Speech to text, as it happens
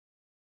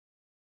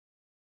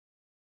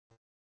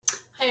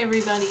Hi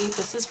everybody,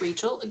 this is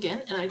Rachel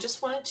again, and I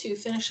just wanted to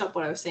finish up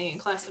what I was saying in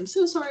class. I'm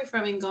so sorry for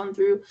having gone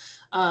through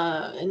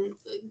and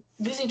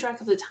losing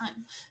track of the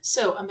time.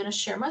 So I'm going to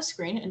share my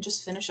screen and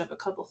just finish up a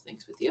couple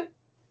things with you.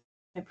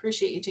 I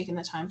appreciate you taking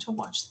the time to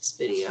watch this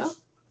video.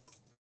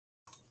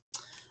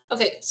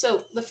 Okay,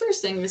 so the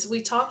first thing is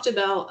we talked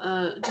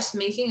about just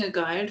making a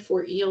guide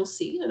for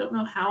ELC. I don't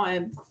know how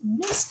I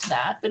missed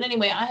that, but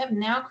anyway, I have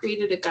now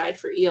created a guide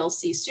for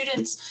ELC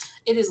students.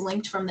 It is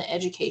linked from the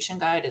education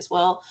guide as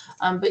well,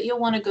 but you'll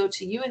want to go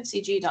to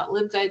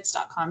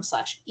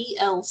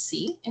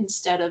uncg.libguides.com/ELC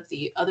instead of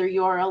the other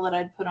URL that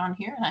I'd put on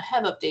here, and I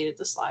have updated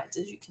the slides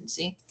as you can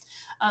see.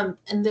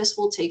 And this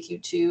will take you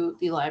to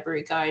the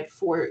library guide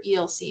for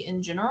ELC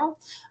in general.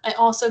 I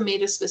also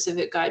made a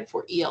specific guide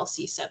for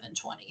ELC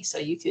 720. So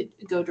you could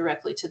go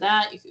directly to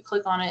that. You could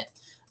click on it.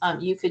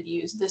 You could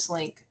use this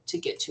link to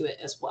get to it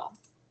as well.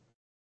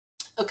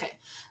 Okay,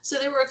 so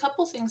there were a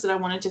couple things that I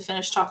wanted to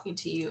finish talking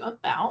to you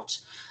about.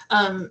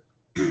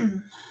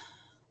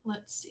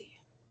 Let's see.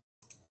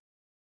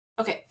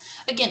 Okay,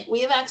 again,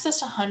 we have access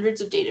to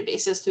hundreds of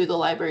databases through the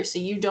library, so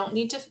you don't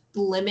need to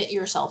limit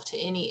yourself to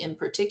any in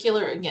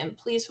particular. Again,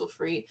 please feel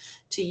free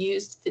to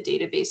use the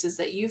databases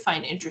that you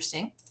find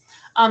interesting.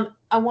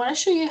 I want to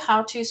show you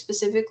how to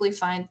specifically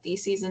find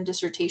theses and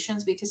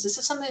dissertations, because this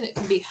is something that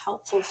can be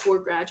helpful for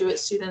graduate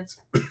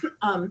students,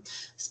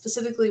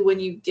 specifically when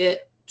you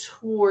get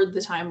toward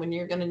the time when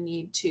you're going to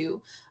need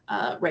to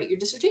write your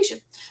dissertation.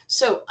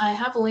 So I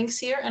have links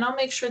here, and I'll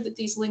make sure that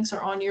these links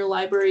are on your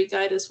library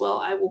guide as well.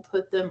 I will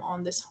put them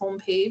on this home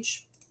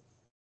page.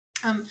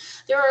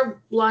 There are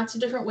lots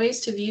of different ways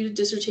to view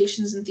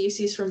dissertations and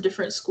theses from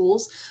different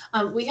schools.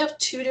 We have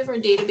two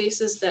different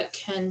databases that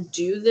can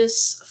do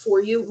this for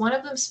you. One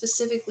of them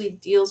specifically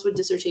deals with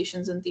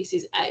dissertations and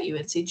theses at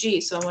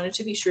UNCG, so I wanted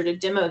to be sure to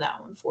demo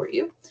that one for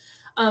you.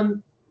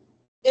 In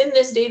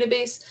this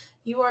database,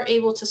 you are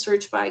able to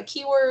search by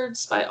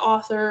keywords, by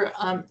author,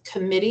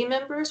 committee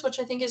members, which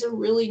I think is a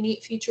really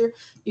neat feature.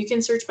 You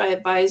can search by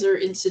advisor,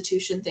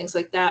 institution, things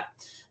like that.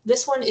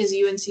 This one is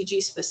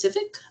UNCG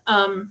specific.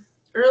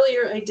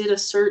 Earlier, I did a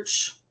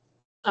search.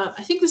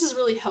 I think this is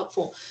really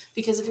helpful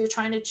because if you're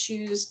trying to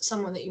choose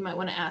someone that you might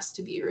want to ask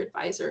to be your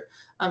advisor,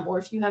 or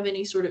if you have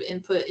any sort of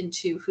input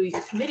into who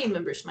your committee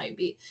members might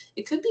be,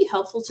 it could be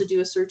helpful to do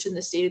a search in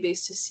this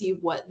database to see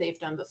what they've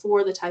done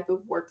before, the type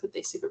of work that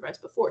they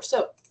supervised before.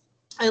 So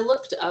I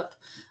looked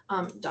up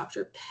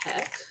Dr.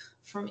 Peck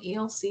from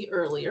ELC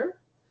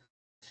earlier.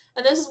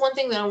 And this is one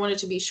thing that I wanted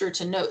to be sure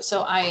to note.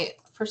 So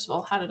first of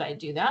all, how did I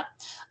do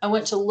that? I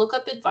went to look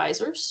up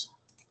advisors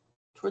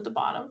toward the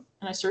bottom,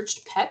 and I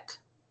searched Peck.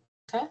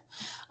 Okay.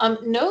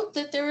 Note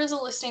that there is a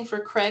listing for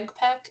Craig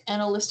Peck and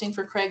a listing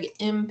for Craig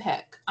M.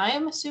 Peck. I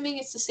am assuming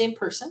it's the same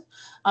person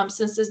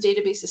since this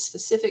database is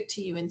specific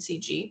to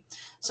UNCG.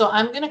 So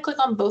I'm going to click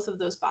on both of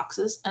those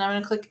boxes, and I'm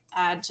going to click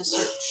Add to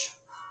Search.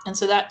 And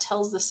so that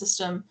tells the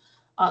system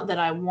that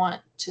I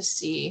want to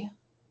see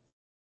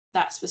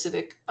that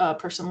specific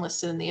person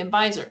listed in the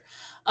advisor.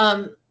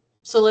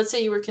 So let's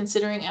say you were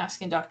considering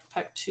asking Dr.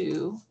 Peck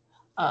to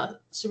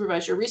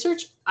supervise your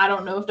research. I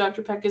don't know if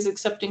Dr. Peck is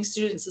accepting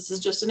students. This is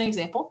just an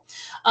example.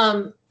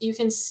 You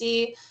can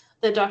see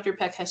that Dr.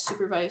 Peck has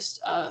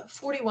supervised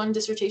 41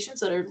 dissertations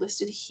that are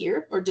listed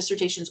here, or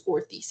dissertations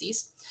or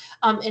theses.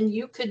 And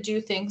you could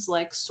do things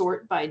like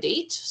sort by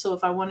date. So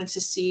if I wanted to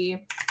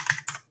see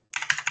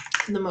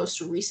the most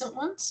recent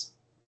ones,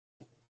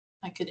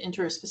 I could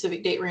enter a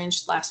specific date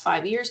range, last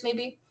 5 years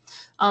maybe.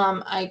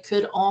 I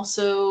could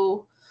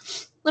also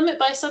limit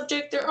by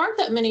subject. There aren't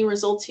that many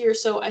results here,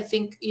 so I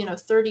think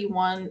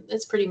 31,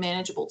 it's pretty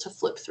manageable to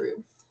flip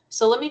through.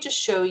 So let me just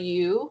show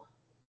you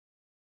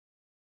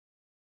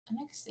an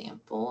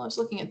example. I was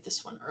looking at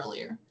this one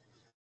earlier.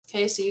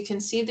 Okay, so you can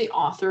see the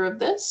author of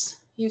this.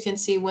 You can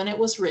see when it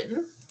was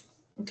written.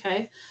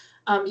 Okay,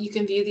 you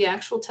can view the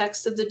actual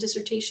text of the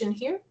dissertation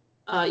here.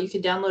 You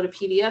can download a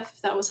PDF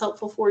if that was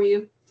helpful for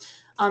you.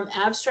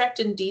 Abstract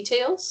and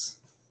details.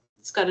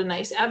 It's got a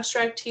nice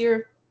abstract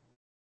here.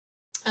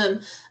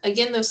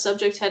 Again, those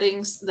subject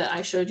headings that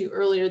I showed you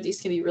earlier, these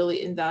can be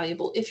really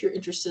invaluable if you're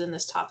interested in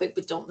this topic,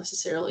 but don't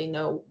necessarily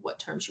know what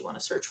terms you want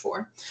to search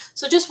for.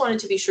 So just wanted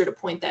to be sure to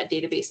point that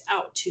database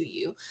out to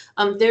you.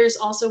 There's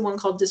also one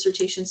called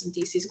Dissertations and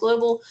Theses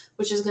Global,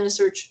 which is going to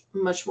search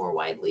much more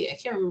widely. I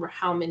can't remember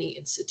how many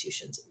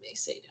institutions it may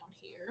say down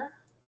here.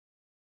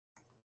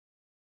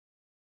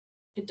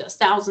 It does.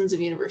 Thousands of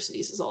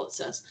universities is all it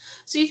says.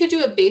 So you could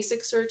do a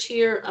basic search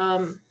here,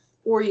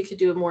 or you could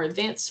do a more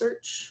advanced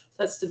search.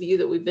 That's the view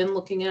that we've been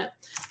looking at.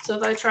 So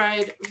if I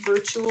tried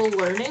virtual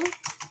learning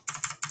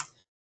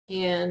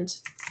and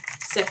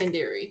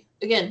secondary,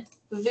 again,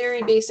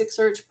 very basic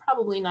search,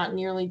 probably not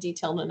nearly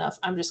detailed enough.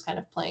 I'm just kind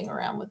of playing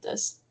around with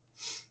this.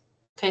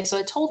 Okay, so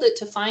I told it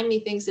to find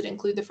me things that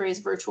include the phrase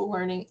virtual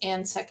learning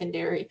and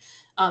secondary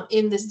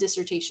in this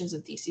dissertations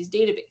and theses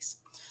database.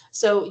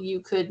 So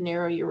you could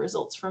narrow your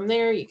results from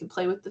there. You can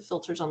play with the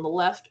filters on the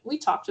left. We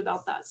talked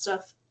about that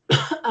stuff.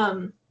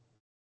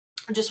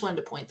 I just wanted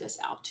to point this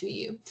out to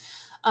you.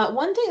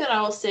 One thing that I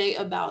will say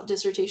about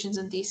dissertations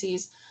and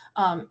theses,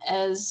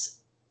 as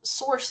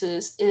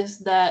sources is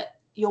that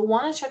you'll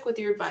want to check with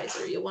your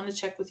advisor. You'll want to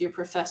check with your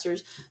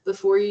professors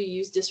before you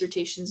use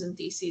dissertations and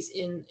theses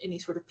in any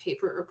sort of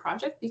paper or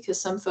project, because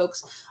some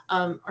folks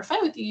are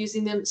fine with you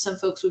using them. Some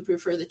folks would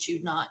prefer that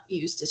you not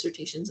use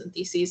dissertations and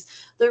theses.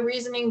 The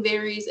reasoning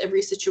varies.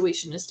 Every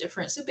situation is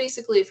different. So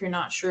basically, if you're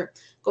not sure,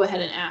 go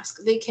ahead and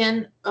ask. They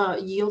can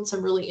yield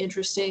some really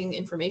interesting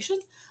information.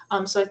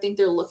 So I think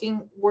they're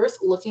worth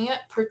looking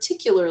at,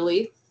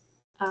 particularly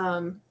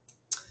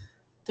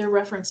their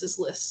references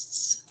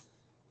lists.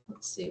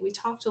 Let's see, we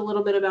talked a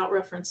little bit about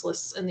reference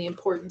lists and the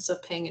importance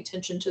of paying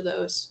attention to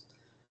those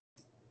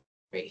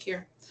right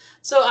here.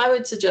 So I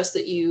would suggest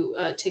that you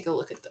take a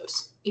look at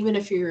those. Even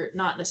if you're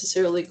not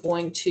necessarily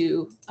going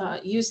to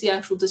use the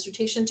actual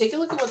dissertation, take a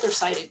look at what they're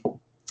citing.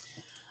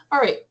 All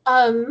right,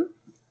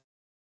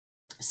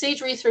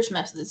 Sage Research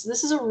Methods.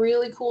 This is a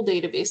really cool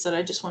database that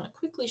I just want to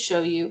quickly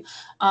show you.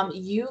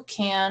 You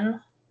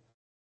can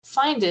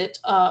find it.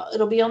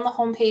 It'll be on the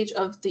homepage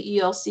of the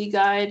ELC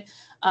guide.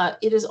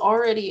 It is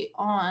already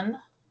on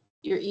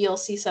your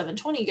ELC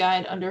 720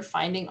 guide under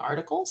Finding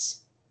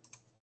Articles.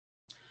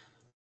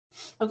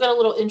 I've got a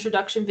little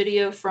introduction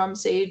video from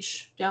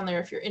Sage down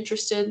there if you're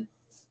interested.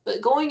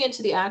 But going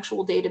into the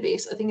actual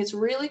database, I think it's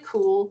really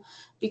cool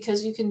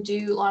because you can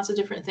do lots of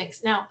different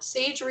things. Now,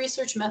 Sage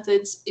Research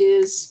Methods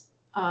is,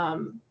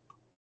 well,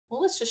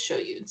 let's just show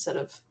you instead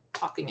of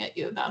talking at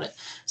you about it.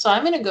 So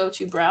I'm going to go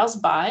to Browse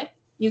By.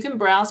 You can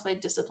browse by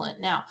discipline.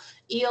 Now,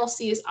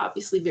 ELC is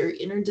obviously very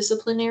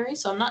interdisciplinary,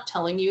 so I'm not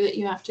telling you that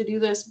you have to do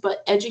this,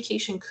 but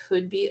education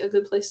could be a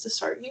good place to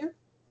start here.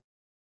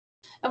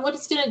 And what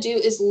it's going to do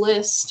is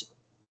list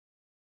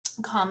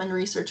common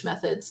research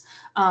methods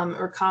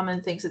or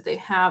common things that they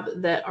have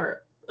that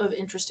are of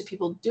interest to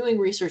people doing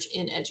research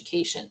in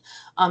education.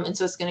 And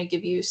so it's going to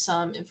give you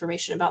some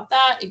information about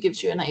that. It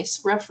gives you a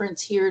nice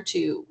reference here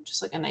to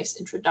just like a nice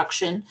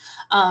introduction.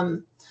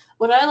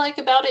 What I like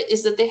about it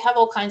is that they have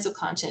all kinds of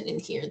content in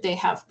here. They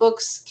have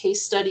books,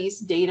 case studies,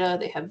 data,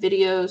 they have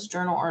videos,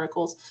 journal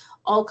articles,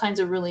 all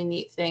kinds of really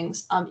neat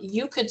things.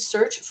 You could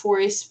search for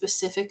a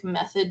specific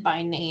method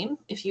by name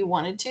if you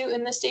wanted to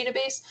in this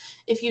database.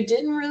 If you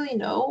didn't really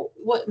know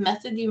what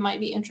method you might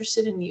be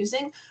interested in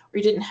using, or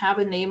you didn't have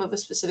a name of a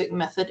specific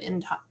method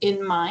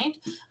in mind,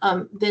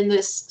 then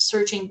this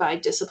searching by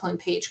discipline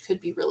page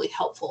could be really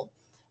helpful.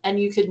 And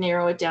you could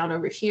narrow it down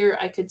over here.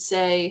 I could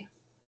say,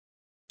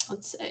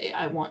 let's say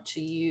I want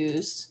to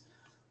use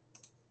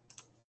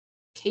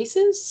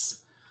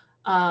cases,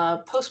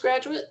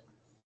 postgraduate,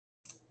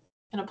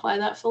 and apply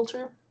that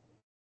filter.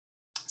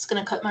 It's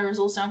going to cut my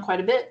results down quite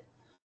a bit.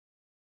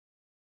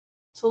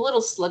 It's a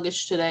little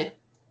sluggish today.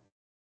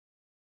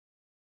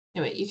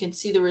 Anyway, you can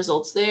see the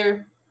results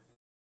there.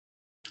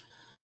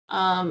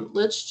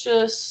 Let's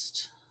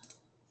just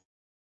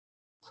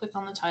click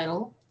on the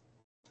title.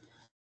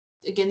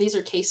 Again, these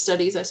are case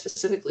studies. I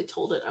specifically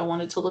told it I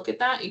wanted to look at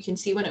that. You can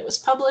see when it was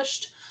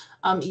published.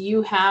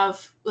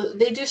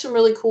 They do some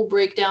really cool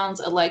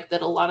breakdowns. I like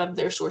that a lot of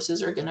their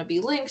sources are going to be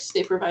linked.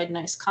 They provide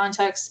nice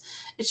context.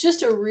 It's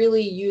just a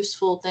really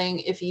useful thing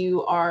if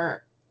you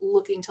are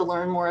looking to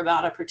learn more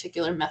about a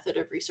particular method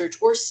of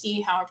research or see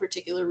how a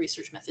particular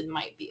research method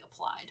might be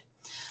applied.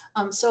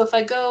 So if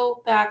I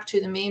go back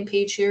to the main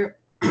page here,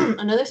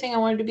 another thing I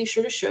wanted to be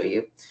sure to show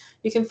you,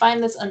 you can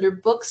find this under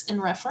Books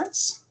and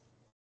Reference.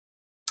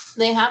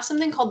 They have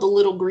something called the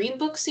Little Green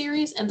Book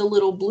series and the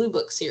Little Blue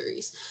Book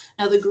series.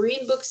 Now, the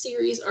Green Book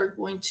series are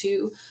going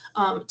to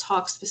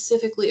talk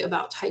specifically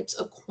about types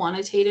of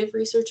quantitative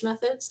research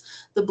methods.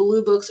 The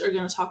Blue Books are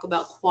going to talk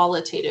about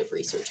qualitative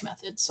research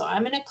methods. So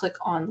I'm going to click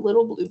on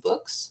Little Blue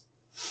Books.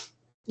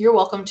 You're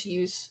welcome to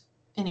use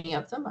any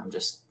of them. I'm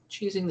just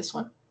choosing this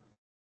one.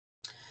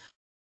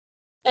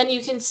 And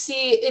you can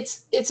see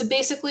it's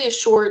basically a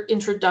short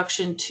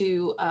introduction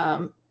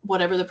to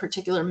whatever the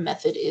particular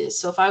method is.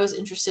 So if I was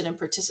interested in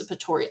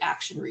participatory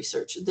action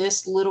research,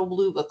 this Little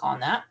Blue Book on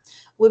that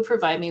would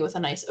provide me with a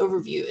nice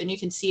overview. And you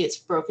can see it's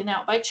broken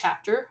out by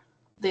chapter.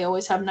 They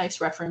always have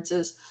nice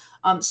references.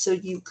 So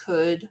you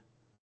could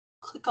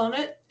click on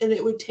it and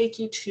it would take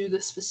you to the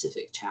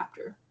specific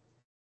chapter.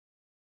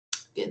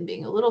 Again,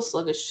 being a little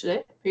sluggish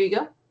today. Here you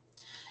go.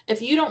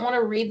 If you don't want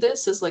to read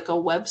this as like a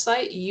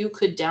website, you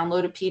could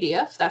download a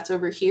PDF. That's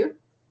over here.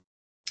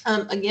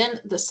 Again,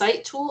 the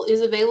cite tool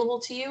is available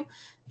to you.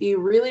 Be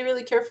really,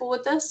 really careful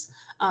with this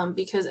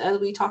because as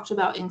we talked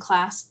about in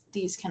class,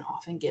 these can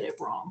often get it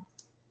wrong.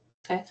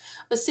 Okay,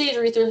 but Sage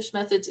Research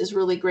Methods is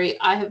really great.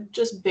 I have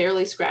just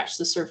barely scratched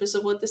the surface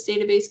of what this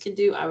database can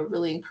do. I would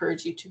really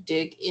encourage you to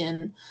dig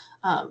in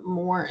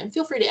more and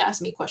feel free to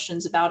ask me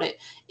questions about it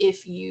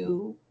if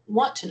you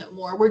want to know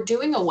more. We're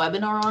doing a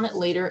webinar on it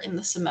later in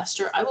the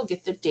semester. I will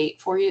get the date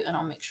for you and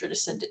I'll make sure to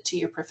send it to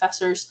your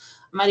professors.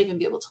 I might even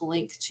be able to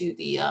link to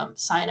the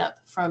sign up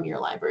from your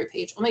library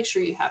page. I'll make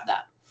sure you have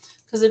that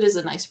because it is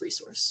a nice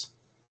resource.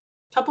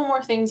 Couple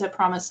more things, I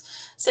promise.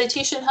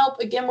 Citation help.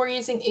 Again, we're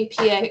using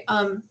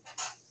APA.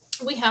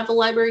 We have a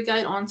library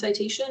guide on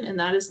citation, and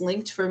that is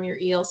linked from your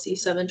ELC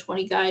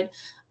 720 guide.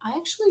 I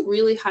actually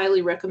really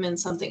highly recommend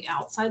something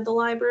outside the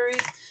library,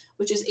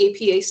 which is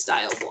APA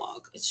Style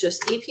blog. It's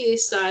just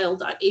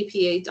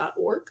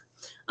apastyle.apa.org.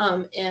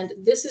 And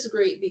this is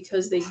great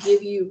because they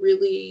give you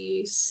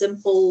really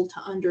simple to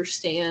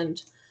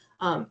understand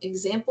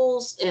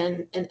examples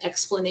and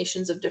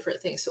explanations of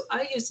different things. So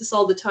I use this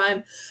all the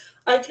time.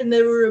 I can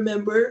never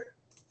remember,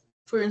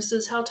 for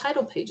instance, how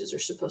title pages are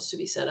supposed to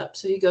be set up.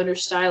 So you go under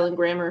Style and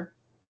Grammar.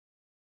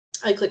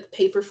 I click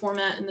Paper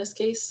Format in this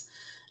case,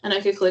 and I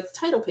could click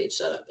Title Page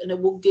Setup, and it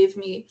will give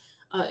me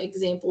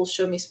examples,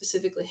 show me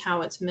specifically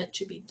how it's meant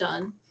to be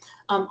done.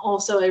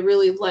 Also, I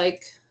really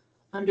like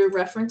under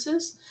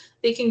References,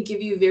 they can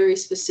give you very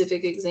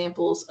specific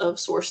examples of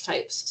source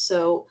types.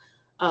 So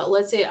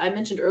let's say I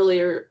mentioned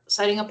earlier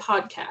citing a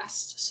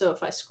podcast. So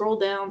if I scroll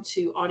down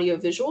to Audio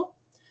Visual,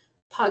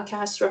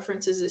 Podcast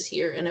References is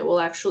here, and it will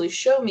actually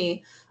show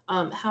me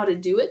how to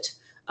do it.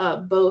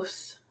 It will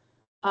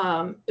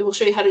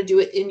show you how to do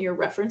it in your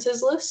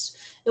references list.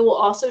 It will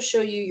also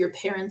show you your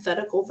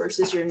parenthetical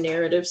versus your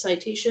narrative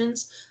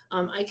citations.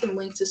 I can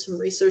link to some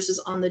resources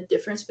on the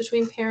difference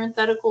between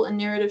parenthetical and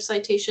narrative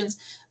citations.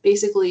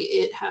 Basically,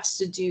 it has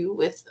to do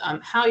with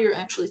how you're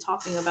actually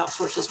talking about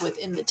sources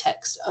within the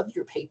text of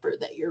your paper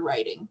that you're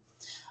writing.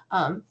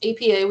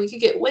 APA, we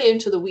could get way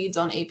into the weeds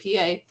on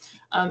APA,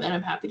 and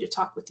I'm happy to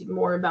talk with you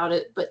more about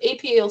it. But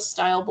APA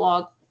Style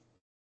blog,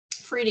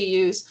 free to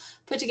use,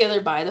 put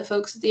together by the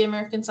folks at the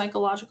American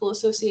Psychological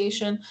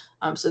Association.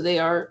 So they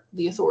are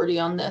the authority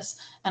on this,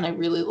 and I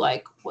really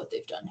like what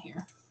they've done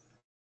here.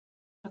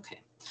 Okay.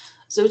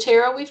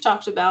 Zotero we've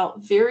talked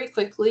about very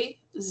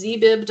quickly,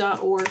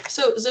 zbib.org.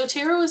 So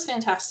Zotero is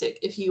fantastic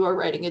if you are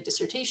writing a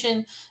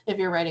dissertation, if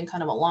you're writing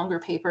kind of a longer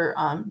paper,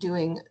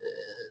 doing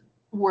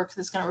work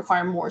that's going to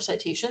require more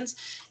citations.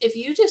 If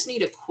you just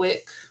need a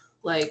quick,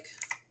 like,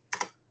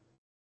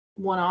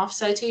 one-off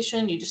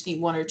citation, you just need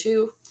one or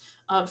two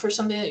for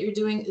something that you're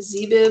doing,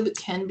 zbib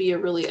can be a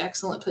really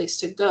excellent place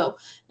to go.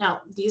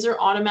 Now, these are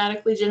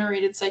automatically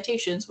generated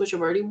citations, which I've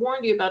already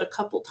warned you about a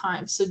couple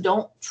times. So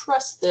don't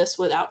trust this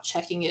without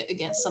checking it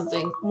against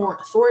something more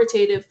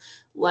authoritative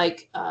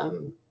like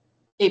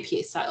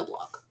APA Style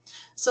blog.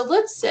 So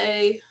let's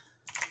say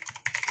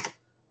I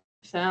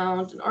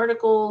found an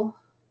article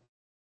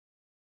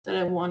that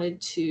I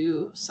wanted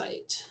to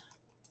cite.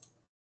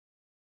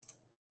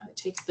 I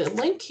take the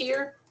link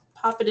here,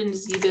 pop it into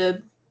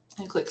zbib,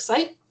 and click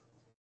Cite.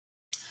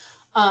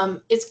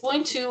 It's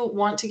going to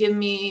want to give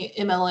me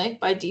MLA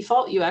by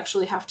default. You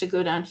actually have to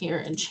go down here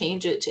and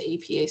change it to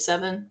APA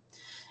 7.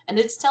 And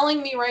it's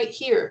telling me right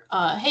here,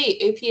 hey,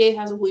 APA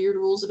has weird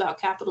rules about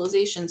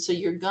capitalization, so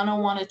you're going to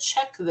want to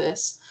check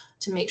this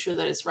to make sure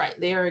that it's right.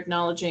 They are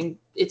acknowledging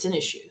it's an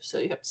issue. So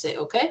you have to say,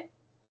 okay.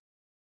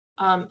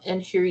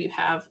 And here you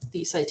have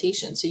the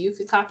citation. So you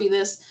could copy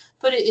this,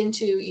 put it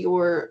into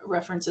your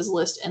references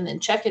list, and then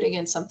check it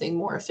against something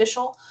more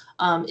official.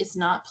 It's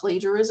not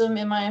plagiarism,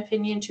 in my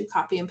opinion, to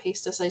copy and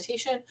paste a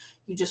citation.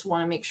 You just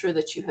want to make sure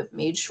that you have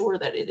made sure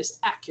that it is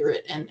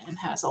accurate and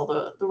has all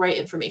the right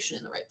information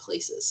in the right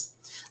places.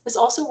 This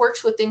also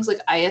works with things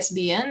like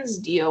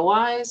ISBNs,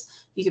 DOIs.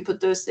 You can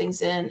put those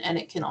things in, and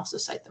it can also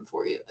cite them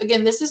for you.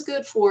 Again, this is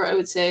good for, I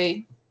would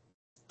say,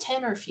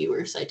 10 or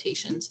fewer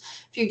citations.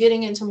 If you're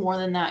getting into more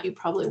than that, you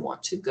probably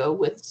want to go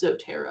with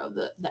Zotero,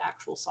 the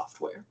actual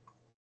software.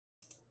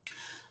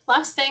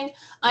 Last thing,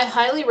 I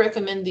highly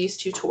recommend these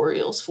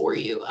tutorials for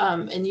you,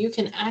 and you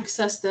can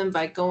access them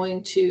by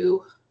going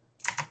to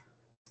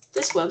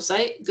this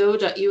website,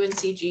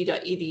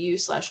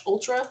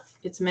 go.uncg.edu/ultra.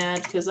 It's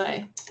mad because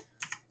I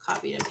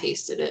copied and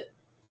pasted it.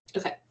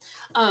 Okay.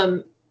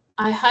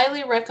 I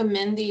highly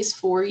recommend these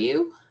for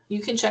you.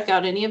 You can check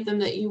out any of them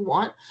that you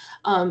want.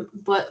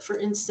 But for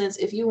instance,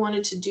 if you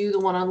wanted to do the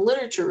one on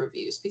literature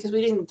reviews, because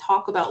we didn't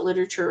talk about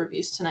literature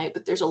reviews tonight,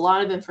 but there's a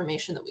lot of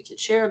information that we could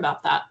share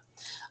about that.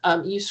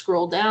 You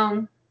scroll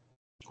down,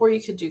 or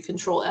you could do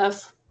Control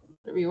F,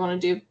 whatever you want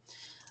to do,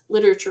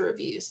 literature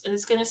reviews. And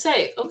it's going to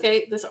say,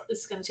 okay, this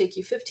is going to take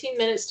you 15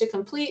 minutes to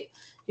complete.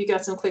 You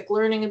got some quick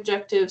learning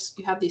objectives.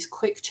 You have these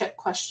quick check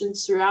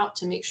questions throughout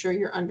to make sure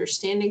you're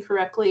understanding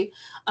correctly.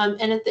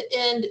 And at the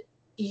end,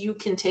 you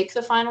can take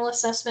the final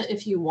assessment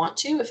if you want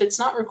to. If it's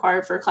not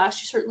required for a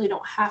class, you certainly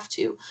don't have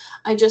to.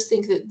 I just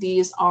think that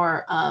these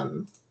are,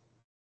 I'm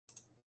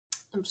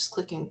just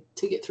clicking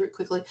to get through it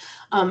quickly.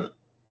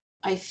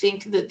 I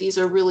think that these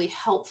are really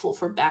helpful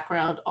for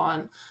background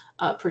on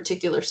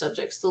particular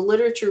subjects. The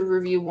literature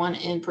review one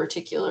in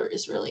particular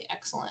is really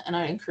excellent, and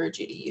I encourage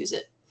you to use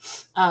it.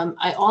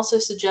 I also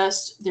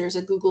suggest there's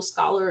a Google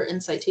Scholar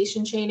in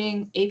citation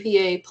chaining,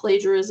 APA,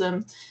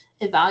 plagiarism.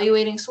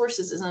 Evaluating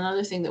sources is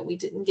another thing that we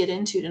didn't get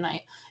into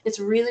tonight. It's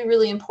really,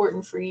 really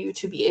important for you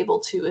to be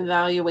able to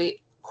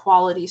evaluate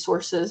quality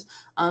sources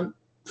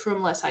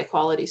from less high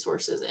quality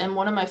sources. And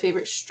one of my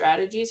favorite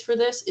strategies for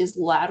this is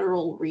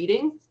lateral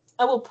reading.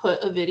 I will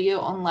put a video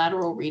on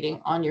lateral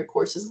reading on your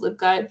course's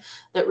LibGuide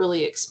that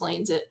really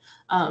explains it.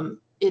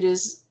 It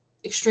is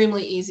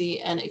extremely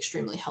easy and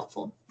extremely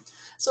helpful.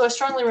 So I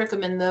strongly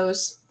recommend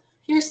those.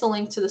 Here's the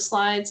link to the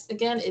slides.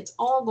 Again, it's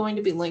all going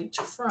to be linked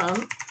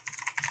from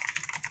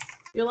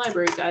your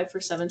library guide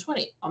for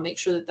 720. I'll make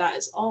sure that that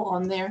is all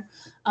on there.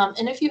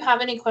 And if you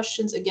have any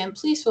questions, again,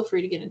 please feel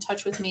free to get in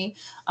touch with me.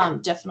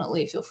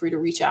 Definitely feel free to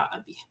reach out.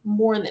 I'd be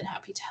more than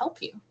happy to help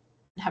you.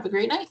 Have a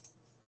great night.